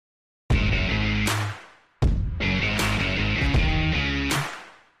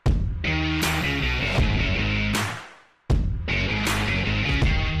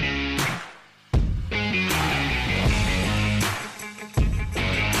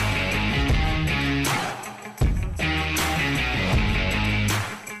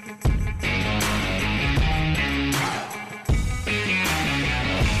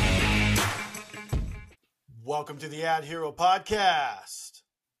to the Ad Hero Podcast.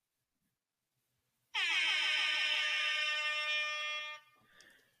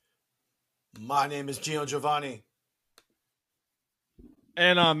 My name is Gino Giovanni.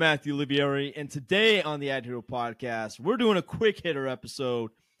 And I'm Matthew Libieri. And today on the Ad Hero Podcast, we're doing a quick hitter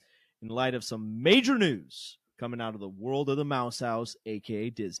episode in light of some major news coming out of the world of the Mouse House, aka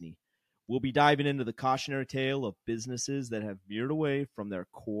Disney. We'll be diving into the cautionary tale of businesses that have veered away from their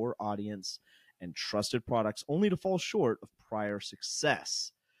core audience and trusted products only to fall short of prior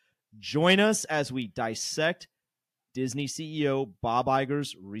success. Join us as we dissect Disney CEO Bob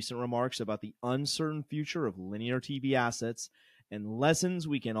Iger's recent remarks about the uncertain future of linear TV assets and lessons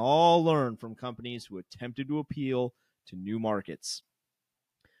we can all learn from companies who attempted to appeal to new markets.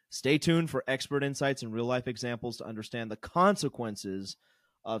 Stay tuned for expert insights and real-life examples to understand the consequences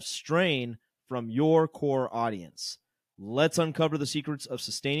of strain from your core audience. Let's uncover the secrets of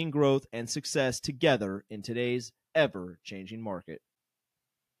sustaining growth and success together in today's ever-changing market.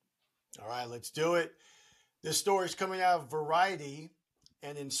 All right, let's do it. This story is coming out of Variety,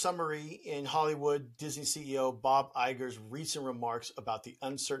 and in summary, in Hollywood, Disney CEO Bob Iger's recent remarks about the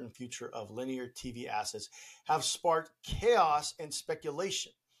uncertain future of linear TV assets have sparked chaos and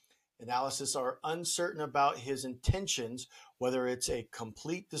speculation. Analysts are uncertain about his intentions, whether it's a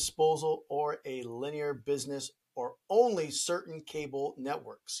complete disposal or a linear business or only certain cable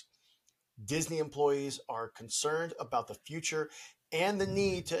networks. Disney employees are concerned about the future and the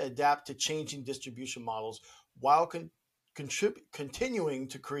need to adapt to changing distribution models while continuing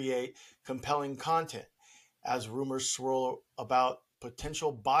to create compelling content. As rumors swirl about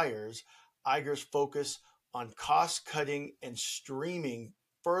potential buyers, Iger's focus on cost-cutting and streaming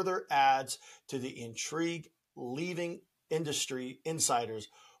further adds to the intrigue, leaving industry insiders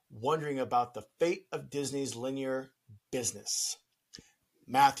wondering about the fate of Disney's linear business.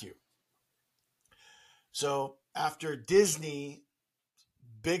 Matthew. So after Disney's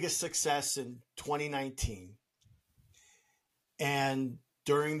biggest success in 2019 and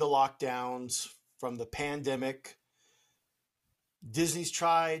during the lockdowns from the pandemic, Disney's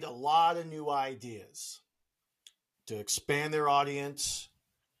tried a lot of new ideas to expand their audience,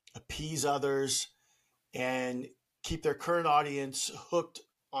 appease others, and keep their current audience hooked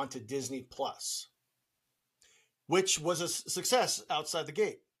onto Disney Plus, which was a success outside the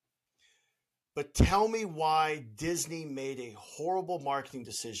gate. But tell me why Disney made a horrible marketing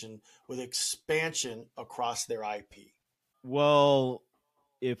decision with expansion across their IP. Well,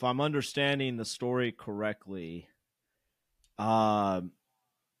 if I'm understanding the story correctly, the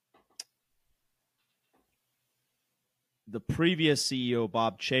previous CEO,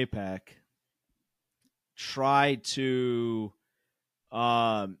 Bob Chapek, tried to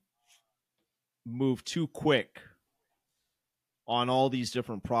move too quick on all these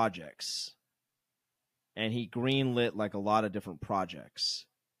different projects. And he greenlit like a lot of different projects.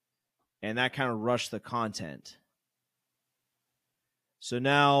 And that kind of rushed the content. So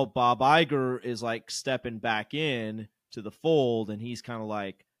now Bob Iger is like stepping back in to the fold, and he's kind of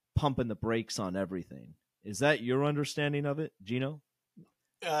like pumping the brakes on everything. Is that your understanding of it, Gino?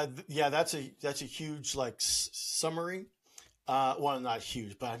 Yeah, that's a huge like summary. Well, not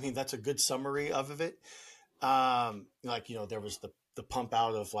huge, but I mean that's a good summary of it. There was the pump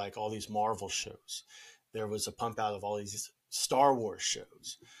out of like all these Marvel shows. There was a pump out of all these Star Wars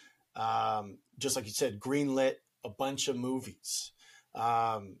shows. Just like you said, greenlit a bunch of movies.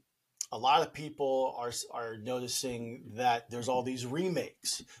 A lot of people are noticing that there's all these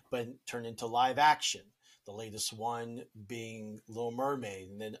remakes, but turned into live action. The latest one being Little Mermaid,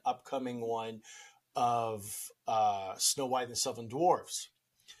 and then upcoming one of Snow White and the Seven Dwarfs.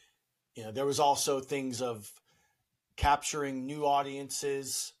 You know, there was also things of capturing new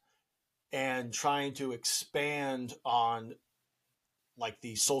audiences and trying to expand on like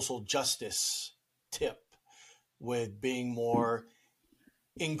the social justice tip with being more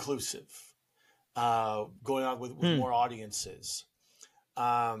inclusive, going on with more audiences.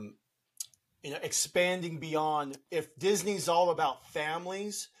 Expanding beyond, if Disney's all about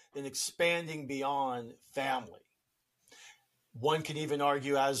families, then expanding beyond family. One can even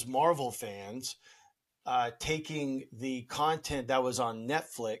argue as Marvel fans, taking the content that was on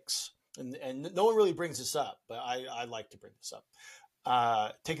Netflix, and no one really brings this up, but I like to bring this up.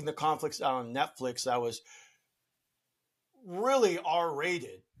 Taking the conflicts out on Netflix that was really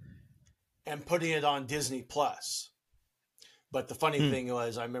R-rated and putting it on Disney Plus. But the funny thing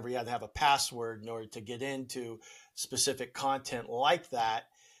was, I remember you had to have a password in order to get into specific content like that.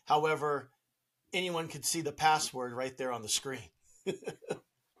 However, anyone could see the password right there on the screen.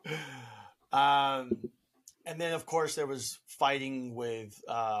 And then, of course, there was fighting with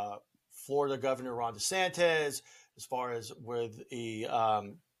Florida Governor Ron DeSantis, as far as with the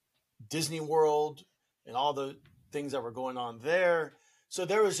Disney World and all the things that were going on there. So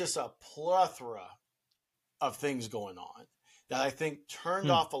there was just a plethora of things going on that I think turned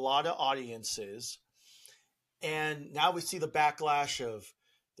off a lot of audiences. And now we see the backlash of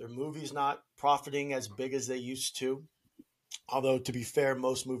their movies not profiting as big as they used to. Although, to be fair,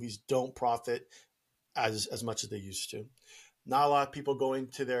 most movies don't profit as much as they used to. Not a lot of people going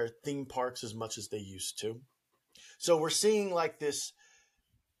to their theme parks as much as they used to. So we're seeing like this.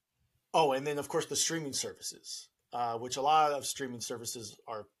 Oh, and then, of course, the streaming services, which a lot of streaming services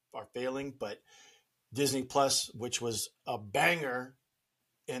are failing. But Disney Plus, which was a banger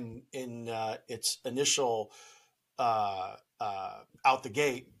in its initial out the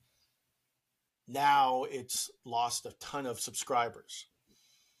gate, now it's lost a ton of subscribers.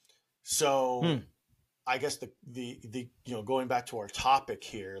 So I guess the going back to our topic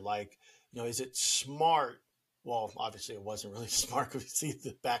here, like, is it smart? Well, obviously it wasn't really smart because we see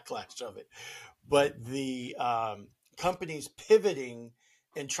the backlash of it, but the companies pivoting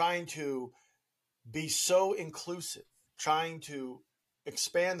and trying to be so inclusive, trying to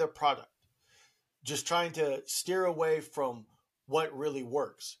expand their product, just trying to steer away from what really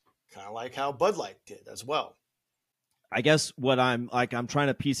works. Kind of like how Bud Light did as well. I guess what I'm trying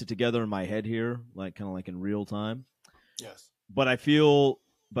to piece it together in my head here, like kind of like in real time. Yes. But I feel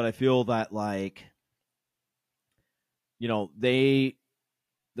that, like, the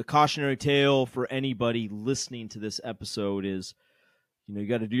cautionary tale for anybody listening to this episode is, you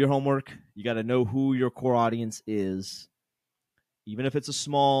got to do your homework. You got to know who your core audience is, even if it's a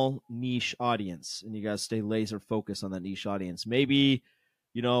small niche audience, and you got to stay laser focused on that niche audience. Maybe,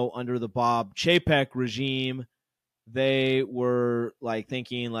 under the Bob Chapek regime, they were like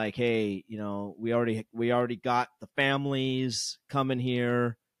thinking like, hey, we already got the families coming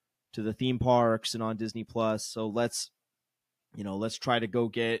here to the theme parks and on Disney Plus. So let's try to go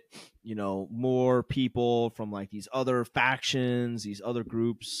get, more people from like these other factions, these other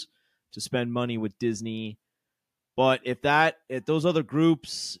groups to spend money with Disney. But if those other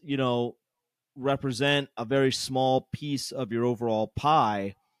groups, represent a very small piece of your overall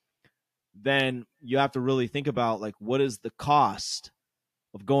pie, then you have to really think about, like, what is the cost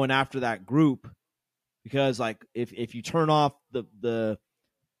of going after that group? Because, like, if you turn off the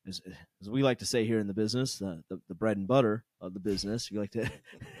as we like to say here in the business, the bread and butter of the business, you like to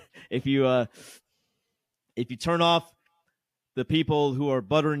if you turn off the people who are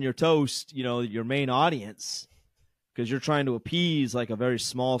buttering your toast, your main audience, because you're trying to appease like a very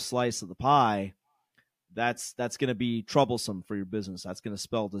small slice of the pie, that's going to be troublesome for your business. That's going to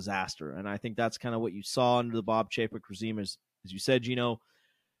spell disaster. And I think that's kind of what you saw under the Bob Chapek regime, as you said, Gino,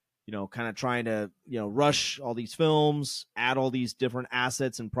 kind of trying to, rush all these films, add all these different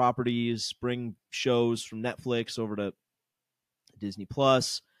assets and properties, bring shows from Netflix over to Disney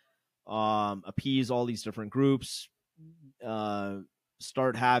Plus, appease all these different groups,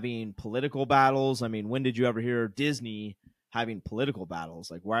 start having political battles. I mean, when did you ever hear Disney having political battles?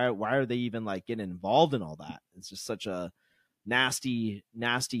 Like, why are they even like getting involved in all that? It's just such a nasty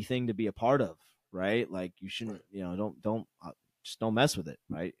thing to be a part of, right? Like, you shouldn't, just don't mess with it,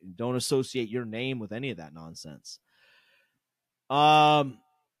 right? Don't associate your name with any of that nonsense. That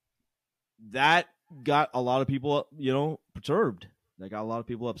got a lot of people, perturbed. That got a lot of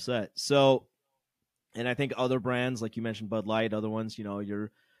people upset. So, and I think other brands, like you mentioned, Bud Light, other ones,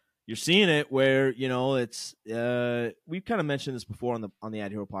 you're seeing it where, it's we've kind of mentioned this before on the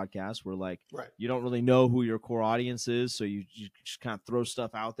Ad Hero podcast, where like, right, you don't really know who your core audience is, so you just kind of throw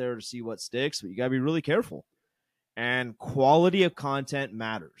stuff out there to see what sticks, but you got to be really careful. And quality of content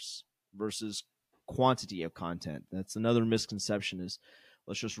matters versus quantity of content. That's another misconception, is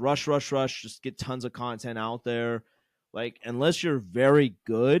let's just rush, just get tons of content out there. Like, unless you're very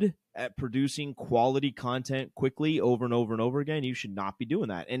good at producing quality content quickly over and over and over again, you should not be doing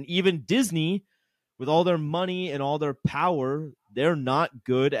that. And even Disney, with all their money and all their power, they're not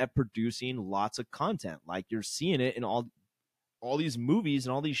good at producing lots of content. Like, you're seeing it in all these movies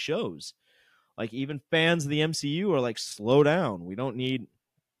and all these shows. Like, even fans of the MCU are like, slow down. We don't need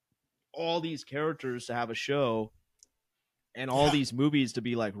all these characters to have a show and all these movies to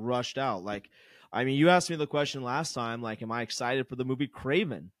be like rushed out. Like, I mean, you asked me the question last time, like, am I excited for the movie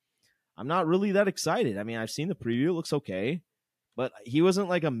Craven? I'm not really that excited. I mean, I've seen the preview. It looks okay. But he wasn't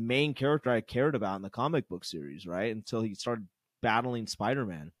like a main character I cared about in the comic book series, right? Until he started battling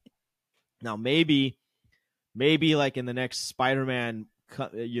Spider-Man. Now, maybe like in the next Spider-Man,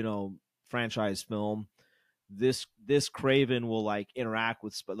 franchise film, this Craven will like interact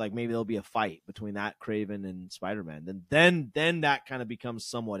with, like maybe there'll be a fight between that Craven and Spider-Man. Then that kind of becomes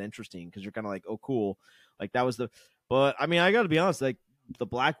somewhat interesting because you're kind of like, oh, cool, like that was the. But I mean, I got to be honest, like the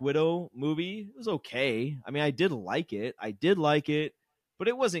Black Widow movie was okay. I mean, I did like it, but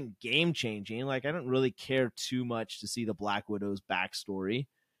it wasn't game changing. Like I didn't really care too much to see the Black Widow's backstory.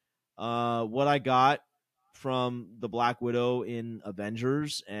 What I got from the Black Widow in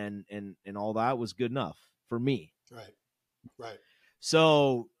Avengers and all that was good enough for me. Right.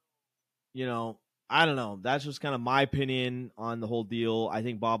 So, you know, I don't know. That's just kind of my opinion on the whole deal. I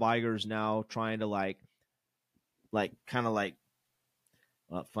think Bob Iger's now trying to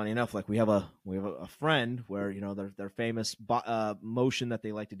funny enough, like we have a friend where, you know, their famous motion that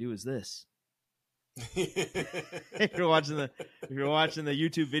they like to do is this. if you're watching the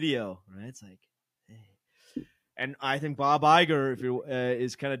YouTube video, right? It's like, hey. And I think Bob Iger,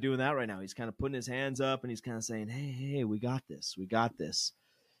 is kind of doing that right now. He's kind of putting his hands up and he's kind of saying, hey, we got this.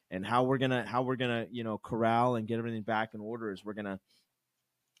 And how we're gonna, you know, corral and get everything back in order is we're gonna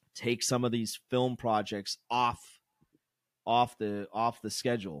take some of these film projects off the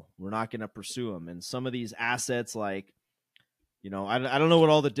schedule. We're not going to pursue them. And some of these assets, like, you know, I don't know what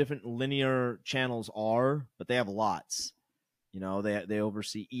all the different linear channels are, but they have lots. You know, they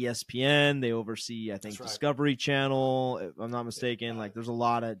oversee ESPN, they oversee, I think, Discovery Channel, if I'm not mistaken. Like, there's a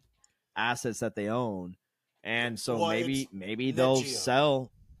lot of assets that they own. And so maybe they'll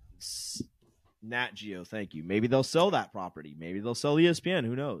sell Nat Geo. Thank you. Maybe they'll sell that property. Maybe they'll sell ESPN.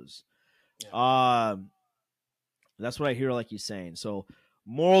 Who knows? Yeah. That's what I hear, like he's saying. So,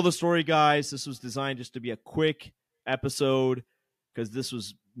 moral of the story, guys, this was designed just to be a quick episode because this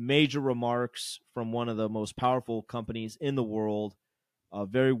was major remarks from one of the most powerful companies in the world, a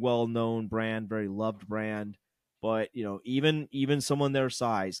very well-known brand, very loved brand. But, you know, even someone their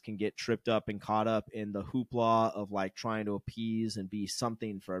size can get tripped up and caught up in the hoopla of like trying to appease and be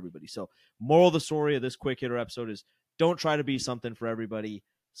something for everybody. So, moral of the story of this quick hitter episode is don't try to be something for everybody.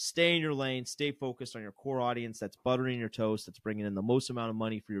 Stay in your lane, stay focused on your core audience that's buttering your toast, that's bringing in the most amount of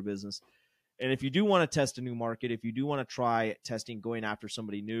money for your business. And if you do want to test a new market, if you do want to try testing, going after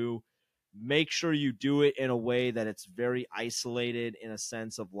somebody new, make sure you do it in a way that it's very isolated, in a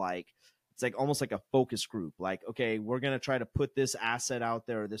sense of like, it's like almost like a focus group. Like, okay, we're going to try to put this asset out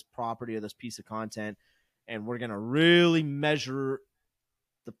there, or this property, or this piece of content, and we're going to really measure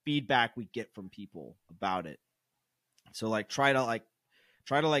the feedback we get from people about it. So like, try to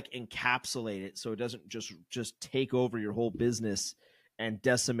encapsulate it so it doesn't just take over your whole business and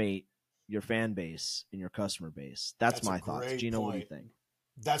decimate your fan base and your customer base. That's my thoughts. Gino, what do you think?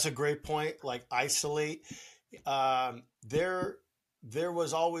 That's a great point. Like, isolate. There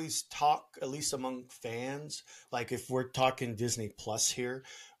was always talk, at least among fans, like if we're talking Disney Plus here,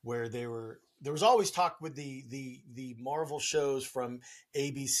 where there was always talk with the Marvel shows from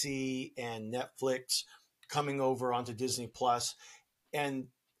ABC and Netflix coming over onto Disney Plus. And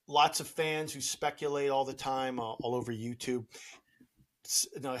lots of fans who speculate all the time all over YouTube,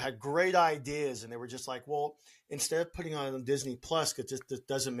 you know, had great ideas, and they were just like, well, instead of putting on Disney Plus, because this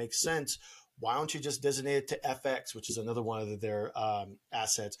doesn't make sense, why don't you just designate it to FX, which is another one of their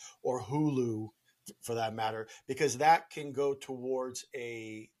assets, or Hulu for that matter, because that can go towards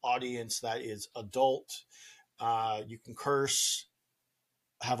a audience that is adult. You can curse,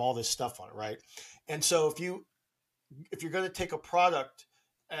 have all this stuff on it, right? And so if you're going to take a product,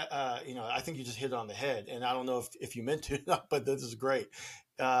 you know, I think you just hit it on the head, and I don't know if you meant to, but this is great.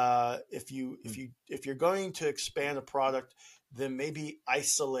 If you're going to expand a product, then maybe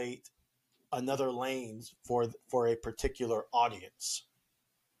isolate another lane for a particular audience.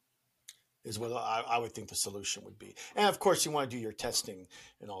 Is what I would think the solution would be. And of course, you want to do your testing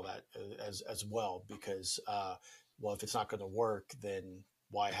and all that as well, because well, if it's not going to work, then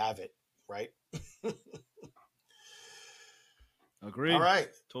why have it, right? Agreed. All right.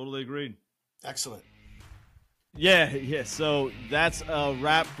 Totally agreed. Excellent. Yeah. So that's a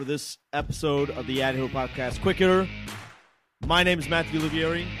wrap for this episode of the Ad Hero Podcast Quick Hitter. My name is Matthew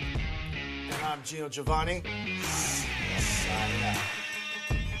Livieri. And I'm Gino Giovanni.